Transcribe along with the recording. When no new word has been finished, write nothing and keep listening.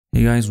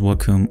Hey guys,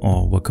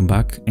 welcome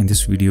back. In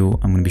this video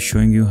I'm going to be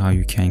showing you how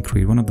you can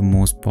create one of the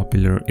most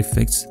popular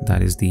effects,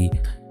 that is the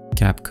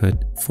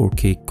CapCut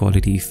 4K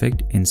quality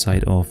effect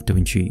inside of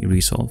Davinci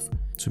Resolve.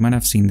 So you might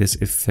have seen this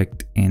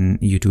effect in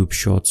YouTube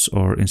Shorts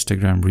or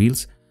Instagram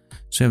Reels.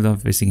 So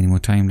without wasting any more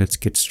time, let's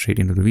get straight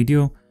into the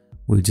video.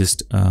 We'll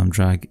just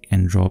drag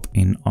and drop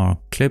in our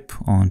clip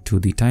onto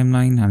the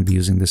timeline. I'll be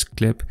using this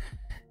clip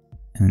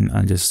and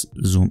I'll just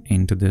zoom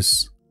into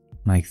this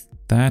like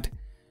that,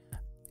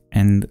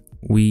 and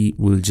we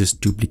will just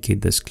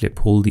duplicate this clip.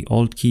 Hold the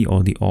Alt key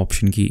or the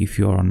Option key if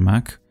you are on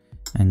Mac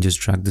and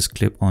just drag this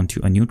clip onto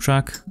a new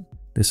track.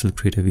 This will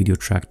create a video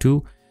track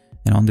 2,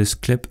 and on this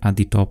clip at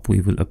the top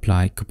we will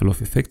apply a couple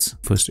of effects.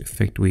 First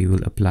effect we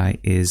will apply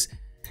is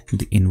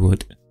the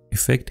invert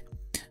effect.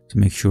 So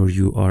make sure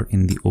you are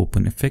in the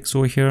open effects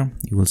over here.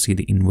 You will see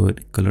the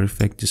invert color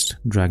effect. Just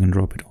drag and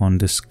drop it on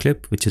this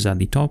clip which is at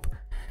the top.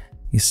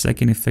 The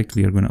second effect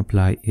we are going to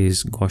apply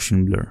is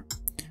Gaussian blur.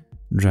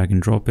 Drag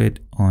and drop it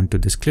onto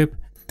this clip,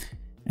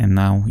 and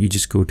now you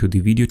just go to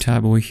the video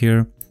tab over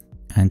here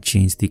and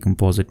change the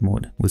composite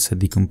mode. We'll set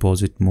the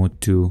composite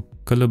mode to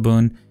color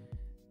burn,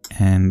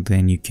 and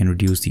then you can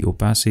reduce the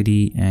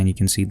opacity, and you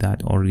can see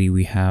that already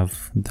we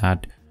have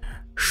that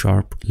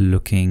sharp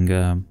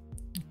looking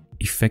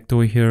effect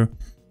over here.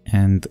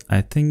 And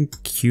I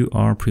think you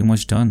are pretty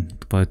much done,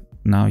 but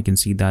now you can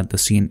see that the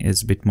scene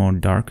is a bit more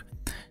dark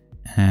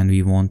and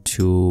we want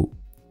to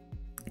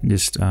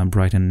just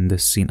brighten the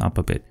scene up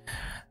a bit.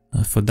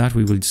 For that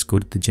we will just go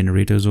to the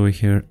generators over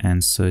here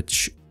and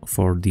search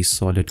for the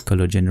solid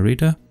color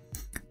generator.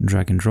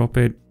 Drag and drop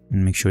it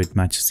and make sure it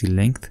matches the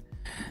length,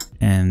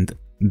 and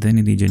then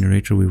in the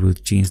generator we will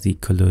change the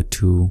color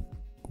to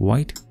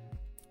white.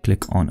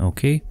 Click on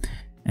OK,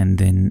 and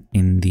then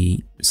in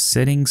the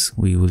settings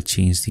we will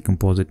change the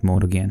composite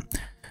mode again.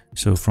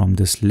 So from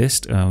this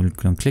list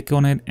we'll click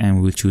on it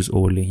and we'll choose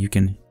overlay. You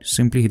can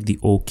simply hit the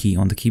O key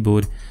on the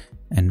keyboard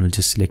and we'll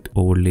just select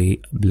overlay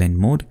blend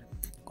mode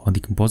or the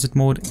composite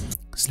mode.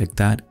 Select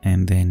that,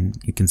 and then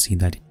you can see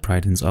that it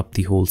brightens up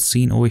the whole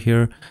scene over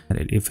here.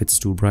 If it's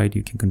too bright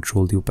you can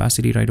control the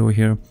opacity right over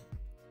here,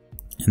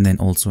 and then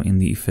also in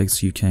the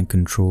effects you can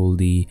control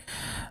the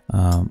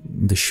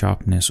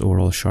sharpness,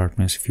 overall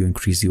sharpness. If you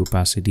increase the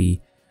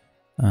opacity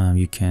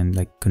you can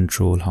like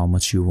control how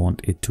much you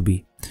want it to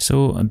be.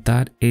 So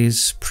that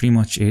is pretty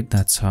much it.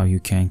 That's how you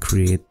can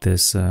create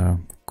this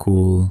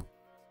cool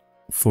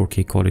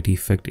 4K quality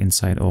effect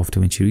inside of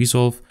Davinci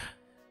Resolve.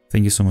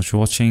 Thank you so much for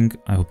watching.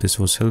 I hope this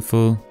was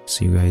helpful.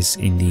 See you guys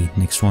in the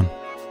next one.